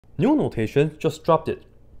New notation, just dropped it.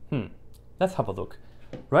 Let's have a look.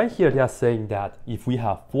 Right here, they are saying that if we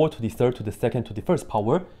have 4 to the third to the second to the first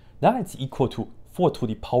power, that is equal to 4 to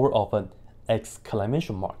the power of an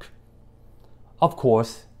exclamation mark. Of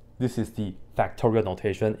course, this is the factorial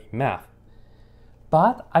notation in math.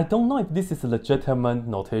 But I don't know if this is a legitimate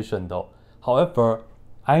notation though. However,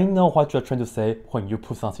 I know what you're trying to say when you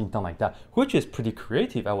put something down like that, which is pretty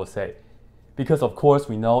creative, I would say. Because of course,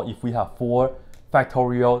 we know if we have 4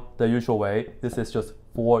 factorial the usual way, this is just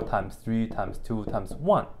 4 times 3 times 2 times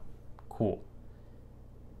 1. Cool.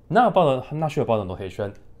 I'm not sure about the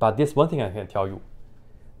notation, but this one thing I can tell you.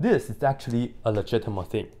 This is actually a legitimate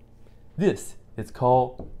thing. This is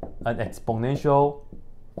called an exponential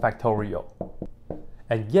factorial.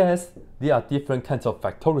 And yes, there are different kinds of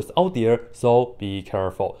factorials out there, so be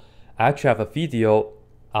careful. I actually have a video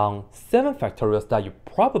on 7 factorials that you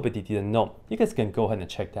probably didn't know. You guys can go ahead and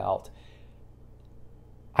check that out.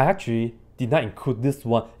 I actually did not include this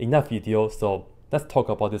one in that video, so let's talk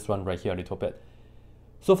about this one right here a little bit.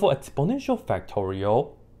 So for exponential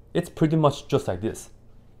factorial, it's pretty much just like this.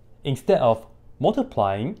 Instead of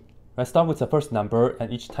multiplying, I start with the first number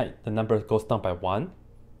and each time the number goes down by 1.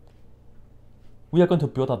 We are going to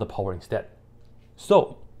build out the power instead.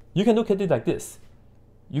 So you can look at it like this.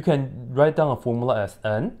 You can write down a formula as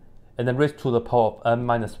n, and then raise to the power of n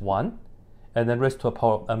minus 1, and then raise to the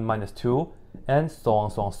power of n minus 2, and so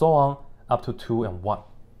on, so on, so on, up to 2 and 1.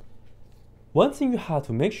 One thing you have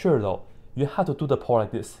to make sure though, you have to do the power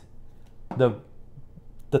like this. The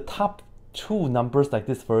top 2 numbers like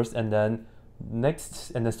this first, and then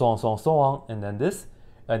next, and then so on, so on, so on, and then this,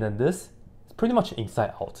 and then this. It's pretty much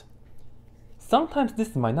inside out. Sometimes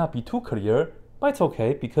this might not be too clear, but it's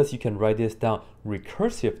okay because you can write this down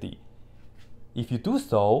recursively. If you do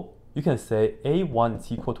so, you can say a1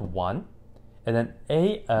 is equal to 1, and then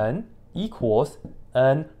an equals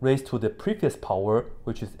n raised to the previous power,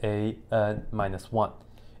 which is an minus 1.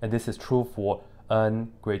 And this is true for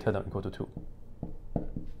n greater than or equal to 2.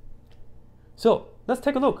 So let's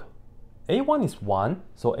take a look. a1 is 1,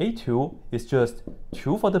 so a2 is just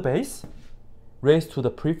 2 for the base, raised to the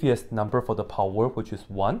previous number for the power, which is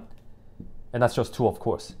 1, and that's just 2 of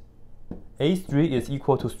course. a3 is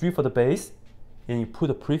equal to 3 for the base, and you put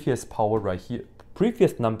the previous power right here,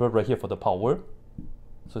 previous number right here for the power,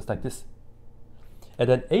 so it's like this. And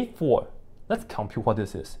then a4, let's compute what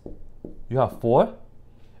this is. You have 4,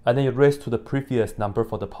 and then you raise to the previous number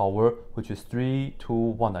for the power, which is 3, 2,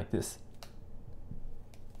 1, like this.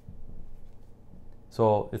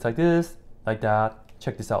 So it's like this, like that.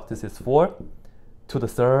 Check this out. This is 4 to the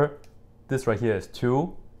third. This right here is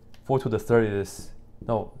 2. 4 to the third is,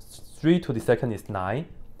 no, 3 to the second is 9.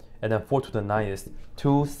 And then 4 to the 9 is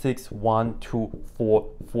 2, 6, 1, 2, 4,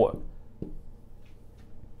 4.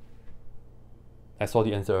 I saw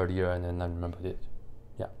the answer earlier and then I remembered it.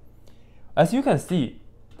 Yeah. As you can see,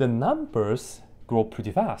 the numbers grow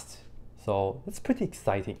pretty fast. So it's pretty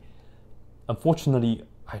exciting. Unfortunately,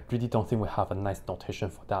 I really don't think we have a nice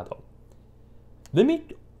notation for that though. Let me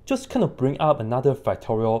just kind of bring up another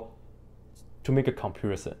factorial to make a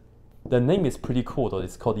comparison. The name is pretty cool though.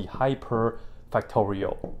 It's called the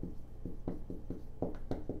hyperfactorial.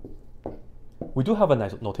 We do have a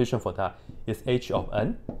nice notation for that. It's h of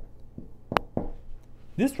n.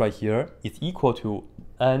 This right here is equal to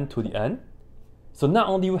n to the n. So not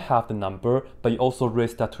only you have the number, but you also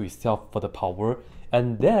raise that to itself for the power,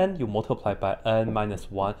 and then you multiply by n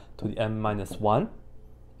minus 1 to the n minus 1,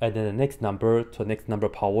 and then the next number to the next number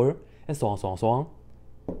power, and so on, so on, so on,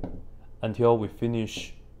 until we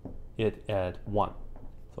finish it at 1.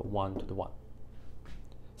 So 1 to the 1.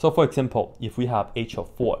 So for example, if we have h of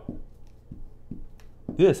 4,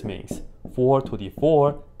 this means 4 to the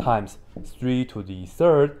 4 times 3 to the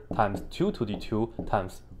third times 2 to the 2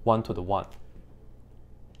 times 1 to the 1.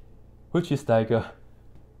 Which is like a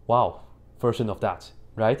wow version of that,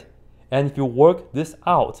 right? And if you work this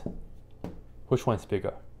out, which one is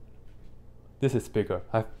bigger? This is bigger.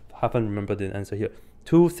 I haven't remembered the answer here.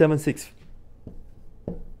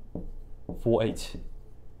 27648.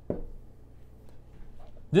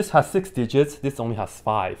 This has 6 digits, this only has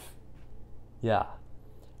 5. Yeah.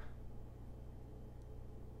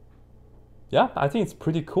 Yeah, I think it's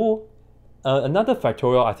pretty cool. Another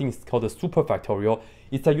factorial, I think it's called the super factorial,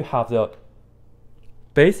 is that you have the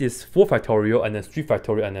base is 4 factorial and then 3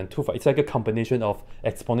 factorial and then 2 factorial. It's like a combination of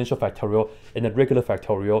exponential factorial and a regular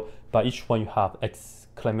factorial, but each one you have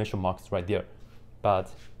exclamation marks right there.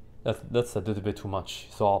 But that's a little bit too much.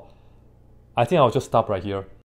 So I think I'll just stop right here.